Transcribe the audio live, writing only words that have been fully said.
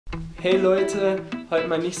Hey Leute, heute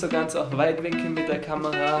mal nicht so ganz auf Weitwinkel mit der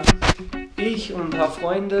Kamera. Ich und ein paar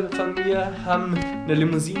Freunde von mir haben eine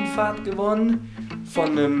Limousinenfahrt gewonnen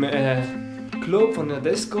von einem Club, von der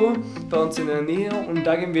Disco bei uns in der Nähe, und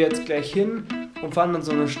da gehen wir jetzt gleich hin und fahren dann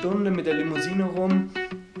so eine Stunde mit der Limousine rum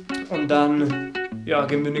und dann ja,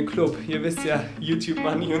 gehen wir in den Club. Ihr wisst ja, YouTube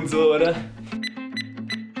Money und so, oder?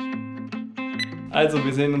 Also,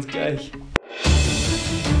 wir sehen uns gleich.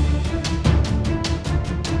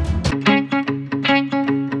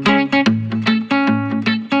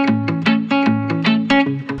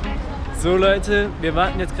 So Leute, wir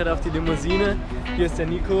warten jetzt gerade auf die Limousine. Hier ist der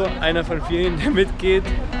Nico, einer von vielen, der mitgeht.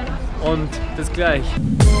 Und bis gleich.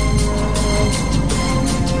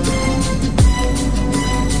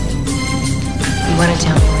 You want to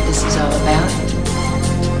tell me what this is all about?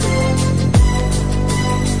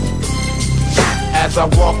 As I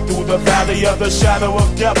walk through the valley of the shadow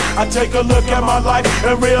of death, I take a look at my life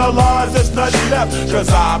and realize there's nothing left. Cause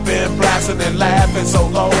I've been blasting and laughing so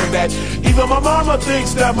long that even my mama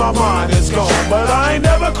thinks that my mind is gone. But I ain't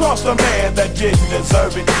never crossed a man that didn't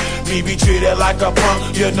deserve it. Me be treated like a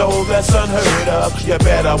punk, you know that's unheard of. You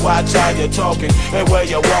better watch how you're talking and where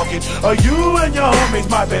you're walking, or you and your homies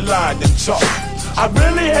might be lined in chalk. I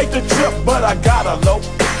really hate the trip, but I gotta low.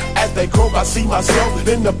 As they croak, I see myself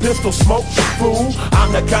in the pistol smoke. Fool,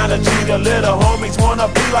 I'm the kind of G the little homies wanna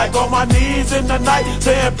be like, on my knees in the night,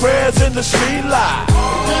 saying prayers in the street light.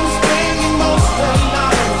 Been spending most of their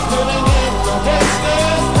lives living in the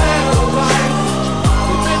gangster's paradise.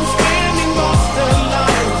 We've been spending most of their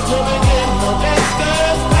lives living in the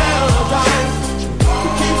gangster's paradise. We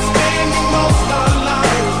keep spending most of our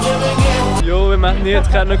lives living in. Jo, wir machen hier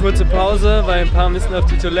jetzt gerade eine kurze Pause, weil ein paar müssen auf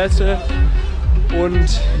die Toilette.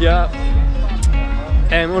 Und ja,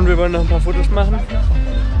 und wir wollen noch ein paar Fotos machen.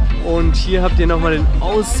 Und hier habt ihr nochmal den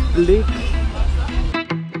Ausblick.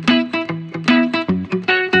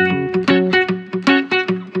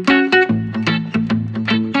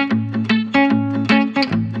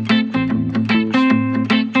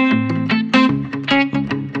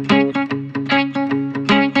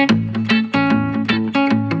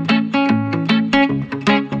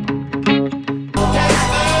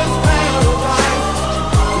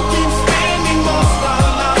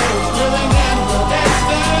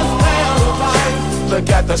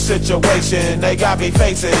 The situation they got me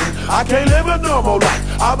facing, I can't live a normal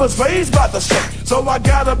life. I was raised by the state, so I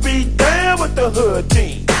gotta be down with the hood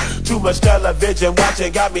team. Too much television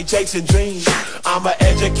watching got me chasing dreams. I'm an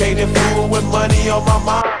educated fool with money on my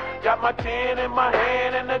mind. Got my tin in my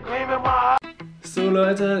hand and a gleam in my eye. So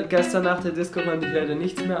Leute, gestern nach der Disco konnte ich leider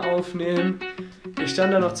nichts mehr aufnehmen. Ich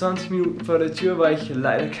stand da noch 20 Minuten vor der Tür, weil ich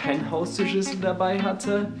leider keinen Haustürschlüssel dabei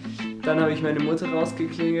hatte. Dann habe ich meine Mutter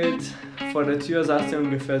rausgeklingelt. Vor der Tür sah es ja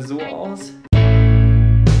ungefähr so aus.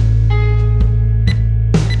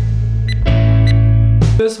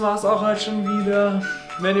 Das war's auch halt schon wieder.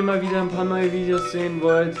 Wenn ihr mal wieder ein paar neue Videos sehen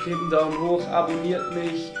wollt, gebt einen Daumen hoch, abonniert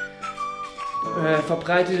mich,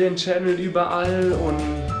 verbreitet den Channel überall und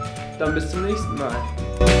dann bis zum nächsten Mal.